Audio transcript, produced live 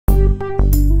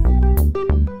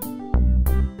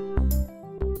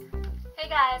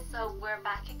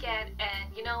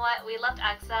you know what? We loved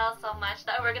EXILE so much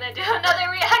that we're gonna do another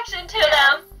reaction to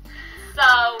them.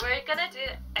 So we're gonna do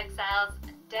EXILE's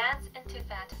Dance into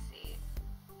Fantasy.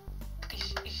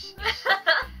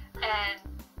 And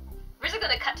we're just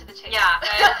gonna cut to the chase. Yeah,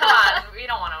 guys, come on. We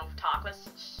don't want to talk. Let's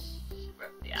just...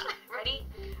 Yeah. Ready?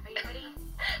 Are you ready?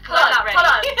 Hold on, not ready. hold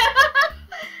on.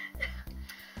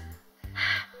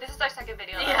 This is our second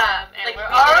video. Yeah, and like, we're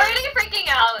already freaking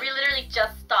out. We literally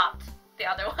just stopped the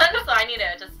other one, so I need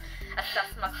to just assess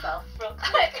myself real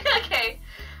quick. Okay.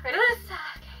 Ready? Okay.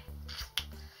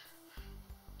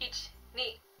 Each,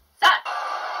 knee, set.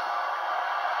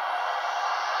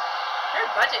 Their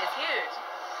budget is huge.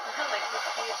 Like,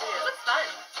 This looks fun.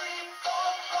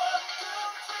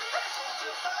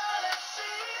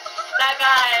 That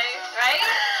guy, right?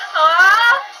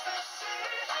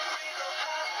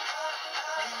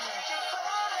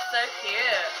 So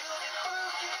cute.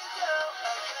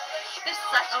 They're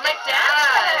such Oh my good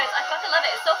dancers. I fucking love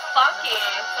it. It's so funky.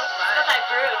 So It's fun. got that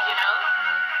groove, you know?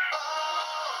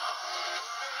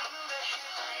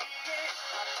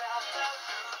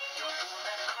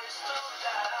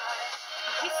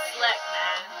 He's slick,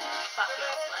 man.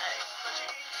 Fucking slick.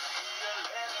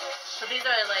 So these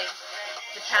are like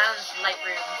Japan's light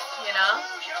rooms, you know?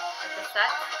 Like the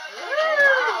set.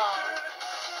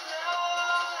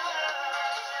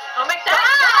 Oh my god!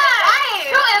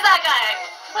 Guy! Who is that guy?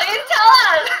 Please tell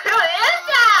us! Who is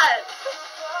that?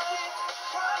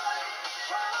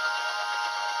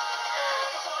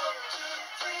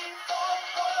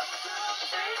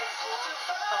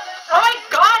 Oh my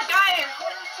god, guys!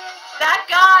 That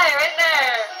guy right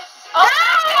there. Oh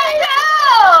my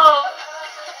god!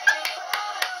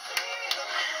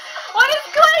 What is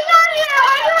going on here?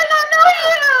 Why do I not know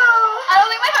you? I don't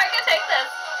think my heart can take this.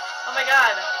 Oh my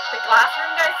god. The glass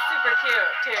room guy's super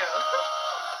cute, too.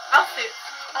 Oh, suits.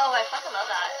 Oh, I fucking love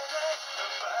that.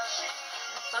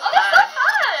 So Oh, that's so fun.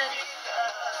 fun.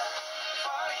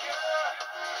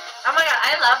 Oh my god,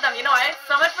 I love them. You know, I have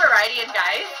so much variety in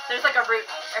guys. There's like a root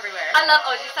everywhere. I love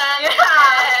Oji-san. Yeah.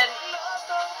 And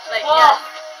Like, whoa. yes.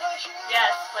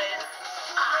 Yes, please.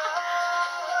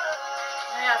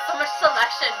 Oh my god, so much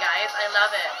selection, guys. I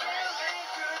love it.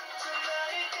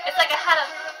 It's like I had him.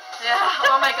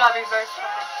 Yeah. Oh my god, reverse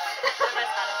flag.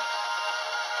 Reverse had him.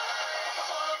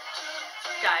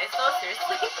 Guys, so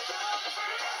seriously.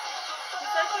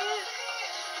 He's so cute.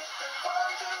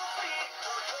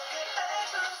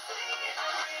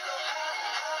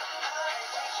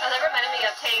 Oh, that reminded me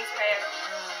of Tang's prayer.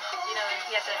 You know,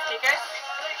 he has the speakers.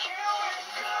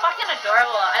 It's fucking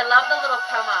adorable. I love the little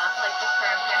Puma, like the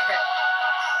perm hair.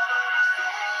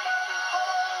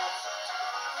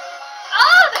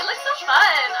 Oh, they look so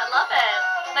fun. I love it.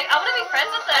 Like, I want to be friends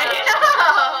with them. I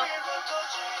know.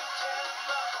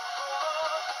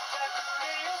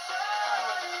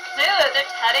 Dude, their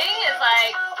tutting is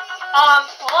like on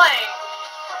point.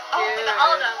 Oh, Dude. look at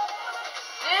all of them.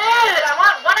 Dude, I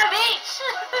want one of each.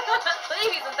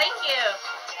 Please, and thank you.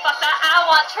 Fuck that, I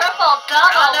want triple,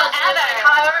 double, no, whatever.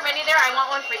 however many there, I want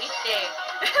one for each day.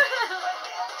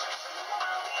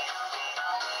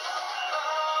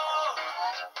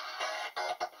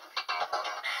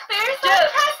 They're so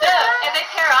impressive. Dude, if they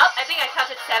pair up, I think I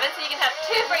counted 7, so you can have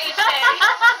 2 for each day.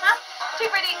 2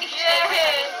 for each day.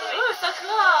 Yay! Ooh, so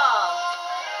cool.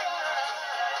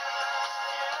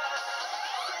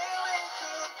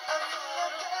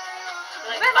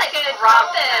 Like, It's like fucking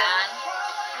rock, drop it. man.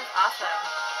 That's awesome.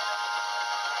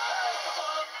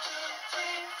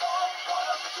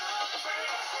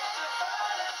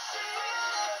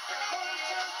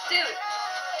 Dude,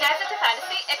 Dance into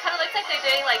Fantasy, it kind of looks like they're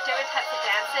doing like different types of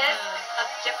dances of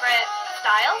different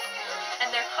styles, and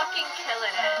they're fucking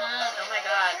killing it. Oh my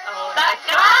god. Oh, That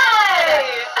my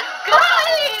guy! God.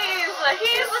 Guys!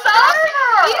 He's so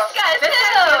These guys This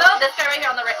too! guy, you know, this guy right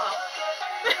here on the right. Oh.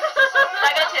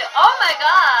 That guy too. Oh my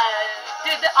god!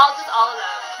 Dude, all of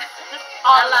them. Just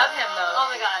all I of love them. him though. Oh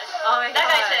my gosh. Oh my That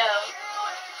god. guy too.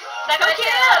 That So guy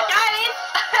cute, too. guys.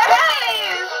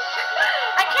 Guys!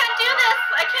 I can't do this.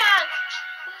 I can't.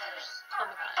 Oh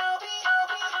my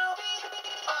god.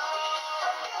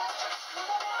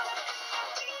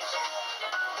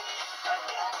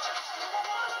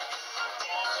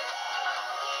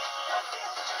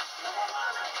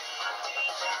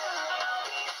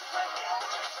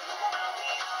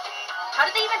 How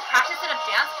did they even practice in a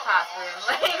dance classroom?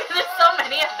 Like, there's so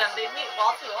many of them. They meet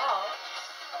wall to wall.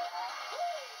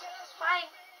 Why?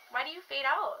 Why do you fade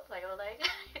out? Like,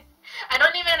 I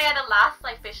don't even get the last,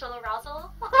 like, facial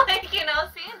arousal. Like, you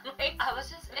know, seeing, like... I was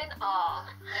just in awe.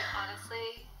 Like,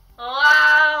 honestly.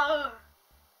 Wow!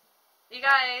 You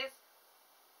guys.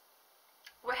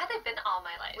 Where have they been all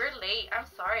my life? We're late. I'm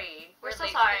sorry. We're so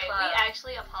late to sorry. the club. We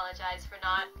actually apologize for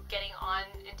not getting on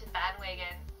into the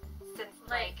bandwagon since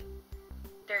like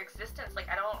their existence. Like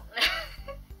I don't.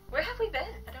 Where have we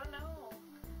been? I don't know.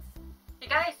 You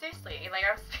guys, seriously, like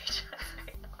I'm speechless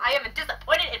right now. I am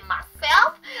disappointed in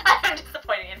myself. I am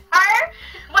disappointed in her.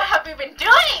 What have we been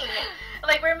doing?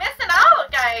 Like we're missing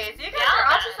out, guys. You guys are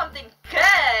onto something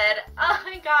good. Oh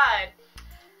my god.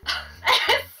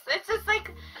 It's just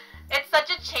like it's such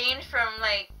a change from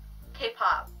like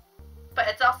K-pop, but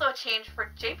it's also a change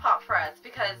for J-pop for us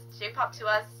because J-pop to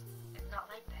us is not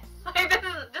like this. Like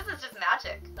this is just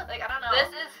magic. Like I don't know.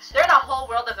 They're in a whole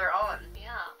world of their own.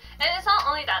 Yeah, and it's not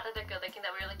only that they're good looking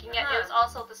that we were looking at. It was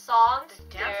also the songs,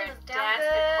 their dance,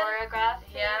 the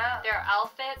choreography, their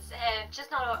outfits, and just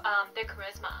not their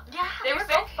charisma. Yeah, they were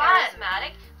so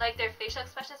charismatic. Like their facial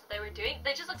expressions that they were doing,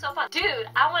 they just look so fun. Dude,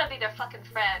 I want to be their fucking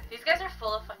friend. These guys are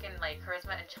full of fucking like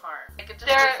charisma and charm. Like it just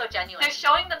looks so genuine. They're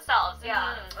showing themselves.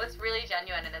 Yeah, it's really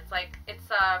genuine, and it's like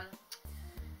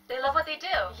they love what they do.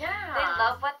 Yeah. They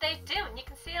love what they do, and you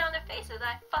can see it on their faces.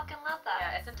 I fucking love that.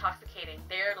 Yeah, it's intoxicating.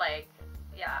 They're like,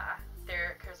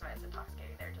 their charisma is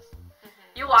intoxicating. They're just,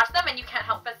 you watch them and you can't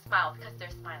help but smile because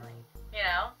they're smiling, you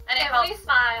know? And it helps. We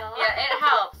smile. Yeah, it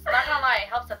helps. Not gonna lie, it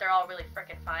helps that they're all really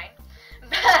freaking fine.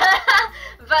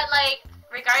 But like,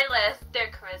 regardless, their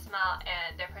charisma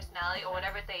and their personality or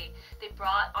whatever they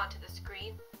brought onto the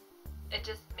screen, it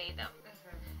just made them.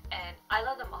 And I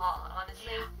love them all,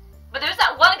 honestly. Yeah. But there's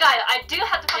that one guy, I do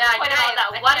have to point out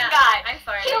that one guy. I'm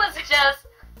sorry. He was just,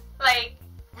 like,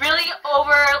 really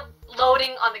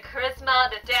overloading on the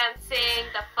charisma, the dancing,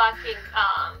 the fucking,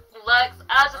 looks.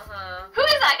 I was just, who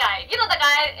is that guy? You know the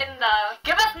guy in the...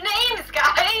 Give us names,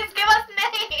 guys! Give us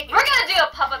names! We're gonna do a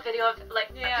pop-up video of,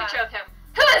 like, a picture of him.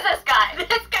 Who is this guy?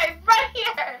 This guy right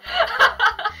here!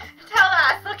 Tell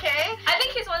us, okay? I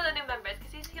think he's one of the new members,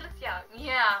 because he looks young.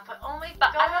 Yeah, but oh my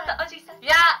god. I love the OG stuff.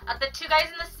 Yeah, the two guys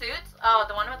in the suits. Oh,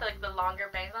 the one with like the longer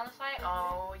bangs on the side.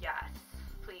 Oh yes,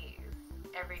 please.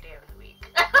 Every day of the week.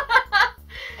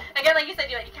 Again, like you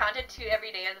said, you counted 2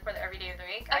 every day for the every day of the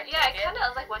week. I counted. I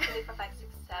was like 1, 2, 3, 4, 5,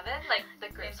 6, 7. Like the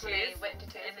groups really went into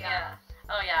 2. Yeah.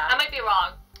 Oh yeah. I might be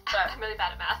wrong. But I'm really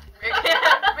bad at math.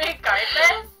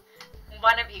 Regardless,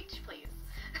 1 of each, please.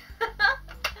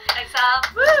 EXILE.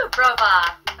 Woo!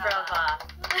 Brava. Brava.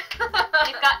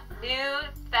 You've got new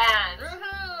fans.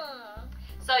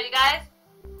 So you guys,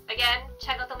 again,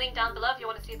 check out the link down below if you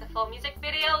want to see the full music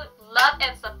video. Love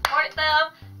and support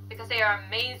them because they are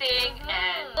amazing,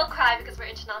 and we'll cry because we're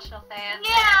international fans.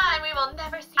 Yeah, and we will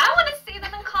never see them. I want to see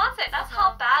them in concert. That's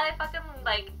how bad I fucking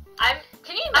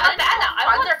Can you imagine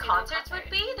how fun their concerts would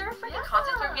be? Their freaking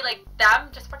concerts would be like them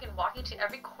just freaking walking to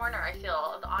every corner, I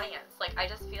feel, of the audience. Like, I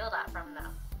just feel that from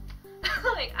them.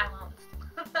 Like, I won't.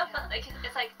 Like,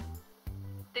 it's like,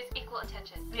 there's equal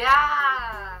attention.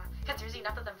 Yeah! Because there's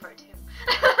enough of them for it, too.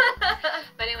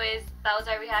 But anyways, that was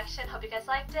our reaction. Hope you guys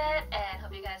liked it, and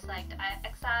hope you guys liked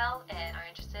EXILE and are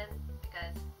interested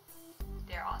because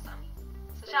they're awesome.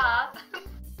 So, ciao!